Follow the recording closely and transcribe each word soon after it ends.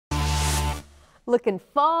Looking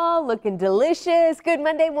fall, looking delicious. Good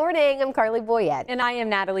Monday morning. I'm Carly Boyette. And I am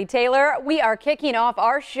Natalie Taylor. We are kicking off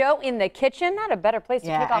our show in the kitchen. Not a better place to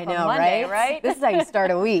kick off on Monday, right? This is how you start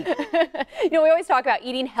a week. You know, we always talk about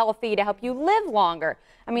eating healthy to help you live longer.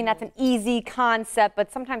 I mean, that's an easy concept,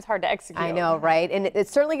 but sometimes hard to execute. I know, right? And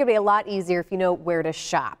it's certainly going to be a lot easier if you know where to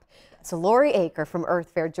shop. So Lori Aker from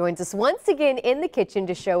Earthfare joins us once again in the kitchen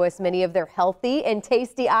to show us many of their healthy and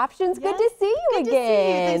tasty options. Yes. Good to see you again. Good to see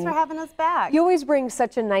you. Thanks for having us back. You always bring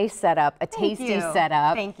such a nice setup, a tasty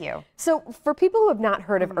setup. Thank you. So for people who have not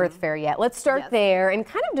heard of Earthfare yet, let's start there and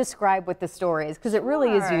kind of describe what the store is, because it really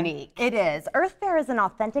is unique. It is. Earthfare is an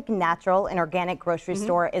authentic, natural, and organic grocery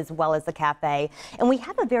store as well as a cafe. And we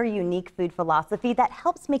have a very unique food philosophy that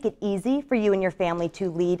helps make it easy for you and your family to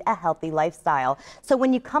lead a healthy lifestyle. So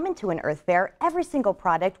when you come into an Earthfare, every single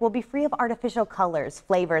product will be free of artificial colors,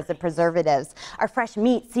 flavors, and preservatives. Our fresh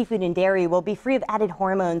meat, seafood, and dairy will be free of added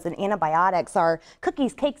hormones and antibiotics. Our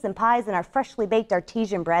cookies, cakes, and pies, and our freshly baked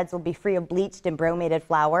artesian breads will be free of bleached and bromated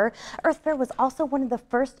flour. Earthfare was also one of the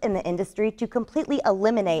first in the industry to completely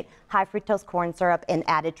eliminate high fructose corn syrup and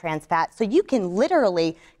added trans fat. So you can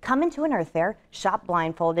literally come into an Earthfare, shop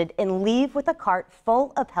blindfolded, and leave with a cart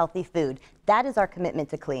full of healthy food. That is our commitment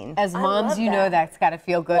to clean. As moms, you know that's got to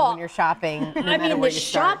feel good when you're shopping. No I mean, the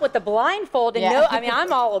shop with the blindfold, and I mean,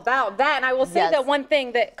 I'm all about that. And I will say that one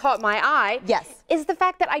thing that caught my eye is the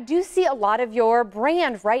fact that I do see a lot of your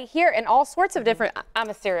brand right here and all sorts of different. I'm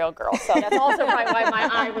a cereal girl, so that's also probably why my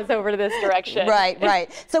eye was over to this direction. Right,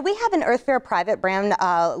 right. So we have an Earthfare private brand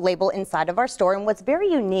label inside of our store, and what's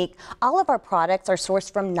very unique, all of our products are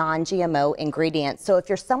sourced from non-GMO ingredients. So if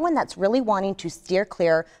you're someone that's really wanting to steer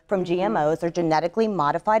clear from GMOs or genetically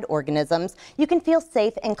modified organisms, you can feel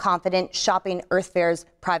safe and confident shopping Earthfare's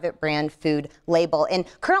private brand food label. And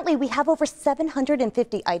currently we have over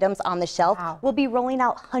 750 items on the shelf. We'll be rolling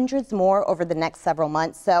out hundreds more over the next several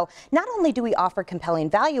months. So not only do we offer compelling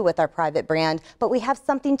value with our private brand, but we have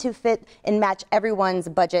something to fit and match everyone's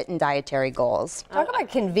budget and dietary goals. Talk about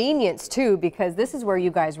convenience too, because this is where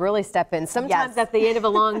you guys really step in. Sometimes at the end of a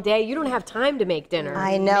long day, you don't have time to make dinner.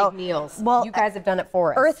 I know. Make meals. Well, you guys have done it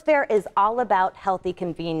for us. Earthfare is all about healthy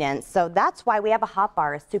convenience. So that's why we have a hot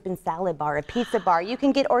bar, a soup and salad bar, a pizza bar. You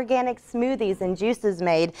can get organic smoothies and juices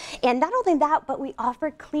made. And not only that, but we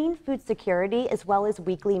offer clean food security as well as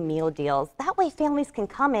weekly meal deals. That way families can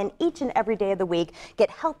come in each and every day of the week, get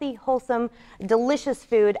healthy, wholesome, delicious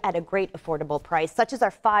food at a great affordable price, such as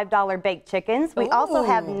our $5 baked chickens. We also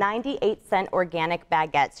have 98-cent organic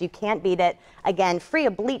baguettes. You can't beat it. Again, free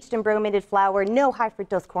of bleached and bromated flour, no high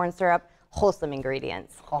fructose corn syrup, wholesome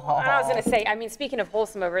ingredients. I was going to say, I mean, speaking of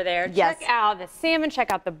wholesome over there, check out the salmon, check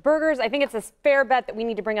out the burgers. I think it's a fair bet that we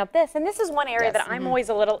need to bring up this. And this is one area that I'm always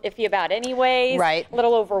a little iffy about anyways, a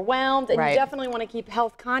little overwhelmed. And you definitely want to keep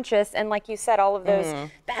health conscious. And like you said, all of those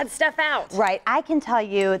bad stuff out. Right. I can tell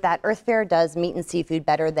you that Earthfare does meat and seafood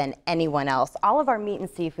better than anyone else. All of our meat and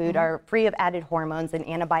seafood are free of added hormones and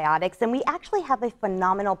antibiotics. And we actually have a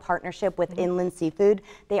phenomenal partnership with Inland Seafood.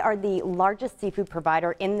 They are the largest seafood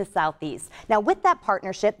provider in the Southeast. Now, with that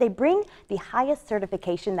partnership, they bring the highest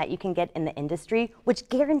certification that you can get in the industry, which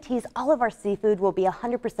guarantees all of our seafood will be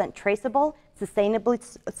 100% traceable, sustainably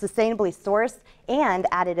sourced, and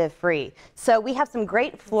additive free. So we have some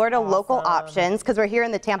great Florida local options because we're here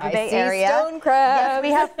in the Tampa Bay area. Stone crab. Yes,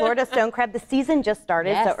 we have Florida stone crab. The season just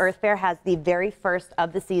started, so Earthfare has the very first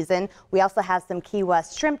of the season. We also have some Key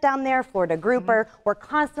West shrimp down there, Florida grouper. We're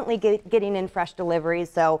constantly getting in fresh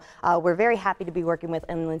deliveries, so we're very happy to be working with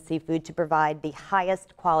Inland Seafood to provide the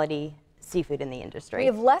highest quality seafood in the industry. We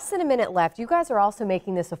have less than a minute left. You guys are also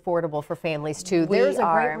making this affordable for families too. There's a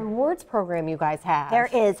great rewards program you guys have. There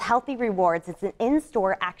is Healthy Rewards. It's an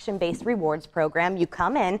in-store action-based rewards program. You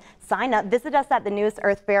come in, sign up, visit us at the newest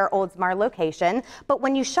Earthfare Oldsmar location. But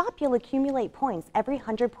when you shop, you'll accumulate points. Every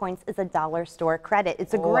 100 points is a $1 store credit.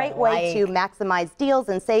 It's a great way to maximize deals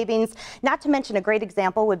and savings. Not to mention a great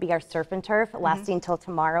example would be our surf and turf lasting till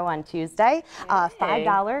tomorrow on Tuesday.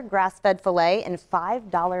 $5 grass-fed filet and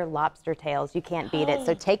 $5 lobster tails. You can't beat it.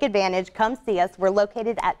 So take advantage. Come see us. We're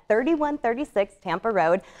located at 3136 Tampa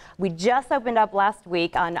Road. We just opened up last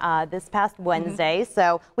week on this past Wednesday.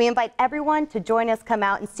 So we invite everyone to join us, come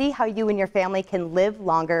out and see how you and your family can live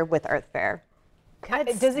longer with Earthfare.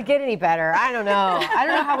 Does it get any better? I don't know. I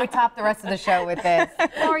don't know how we top the rest of the show with this.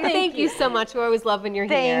 Lori, thank you so much. We always love when you're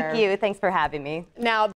here. Thank you. Thanks for having me. Now,